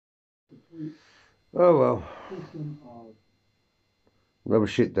Oh well. Another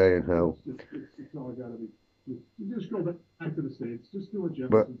shit day in hell.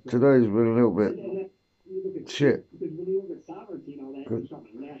 But today's been a little bit shit.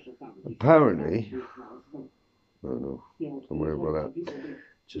 Apparently, I don't know, don't worry about that.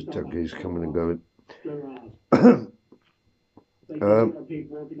 Just junkies coming and going.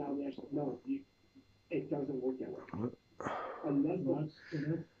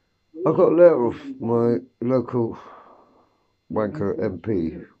 I got a letter off my local wanker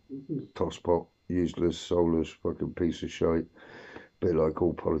MP, tosspot, useless, soulless, fucking piece of shite. Bit like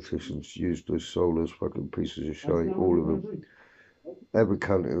all politicians, useless, soulless, fucking pieces of shite, all of them. Every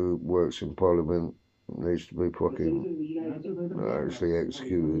cunt who works in Parliament needs to be fucking actually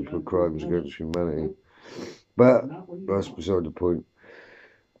executed for crimes against humanity. But that's beside the point.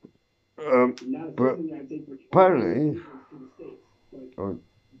 But apparently,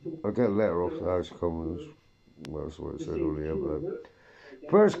 I get a letter off the House of Commons. Well, that's what it said on the envelope.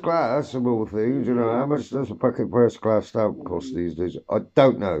 First class of all things, you know, how much does a fucking first class stamp cost these days? I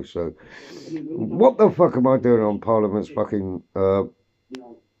don't know, so what the fuck am I doing on Parliament's fucking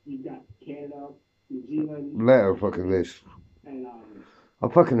letter fucking list? I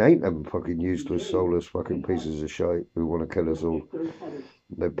fucking hate them fucking useless, soulless fucking pieces of shite who want to kill us all.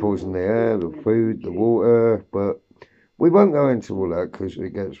 They poison the air, the food, the water, but we won't go into all that because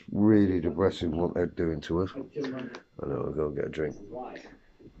it gets really depressing what they're doing to us. I know, I'll go get a drink.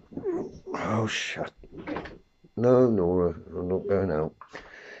 Oh, shut. No, Nora, I'm not going out.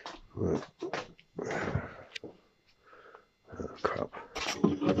 Right. Oh, crap.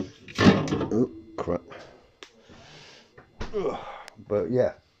 Oh, crap. But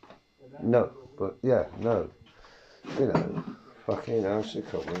yeah. No. But yeah, no. You know, fucking House of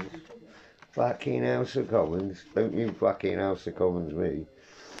Commons. Fucking House of Commons. Don't you fucking House of Commons me.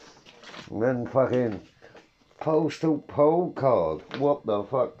 And then fucking postal poll card. What the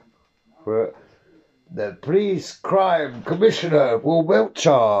fuck? For the police crime commissioner will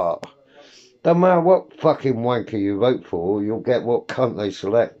Wiltshire. No matter what fucking wanker you vote for, you'll get what cunt they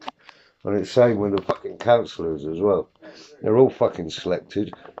select. And it's the same with the fucking councillors as well. They're all fucking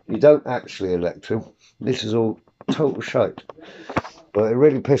selected. You don't actually elect them. This is all total shite. But it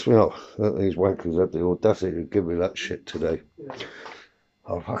really pissed me off that these wankers had the audacity to give me that shit today.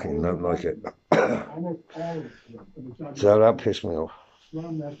 I fucking don't like it. So that pissed me off.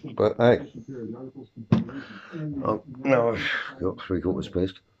 But hey, now I've got 3/4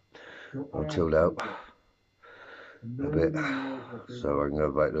 pissed. I've chilled out a bit so I can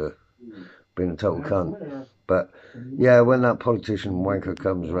go back to being a total cunt. But yeah, when that politician wanker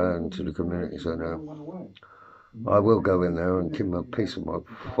comes round to the community centre, I will go in there and give him a piece of my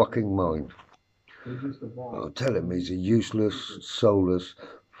fucking mind. I'll tell him he's a useless, soulless,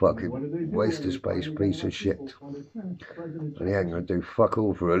 fucking waste of space piece of shit. And he ain't going to do fuck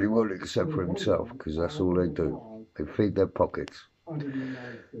all for anyone except for himself, because that's all they do. They feed their pockets.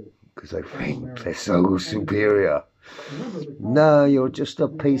 Because they think they're so superior. No, you're just a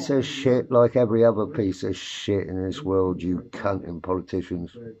piece of shit like every other piece of shit in this world, you cunting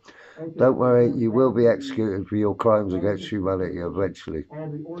politicians. Don't worry, you will be executed for your crimes against humanity eventually.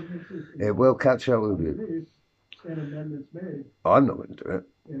 It will catch up with you. I'm not going to do it.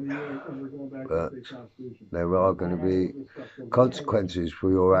 But there are going to be consequences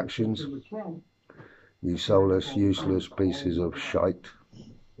for your actions. You soulless, useless pieces of shite.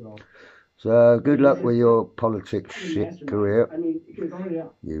 So good luck with your politics shit career.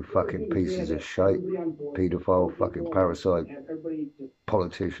 You fucking pieces of shite, paedophile, fucking parasite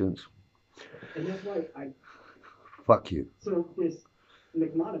politicians. Fuck you.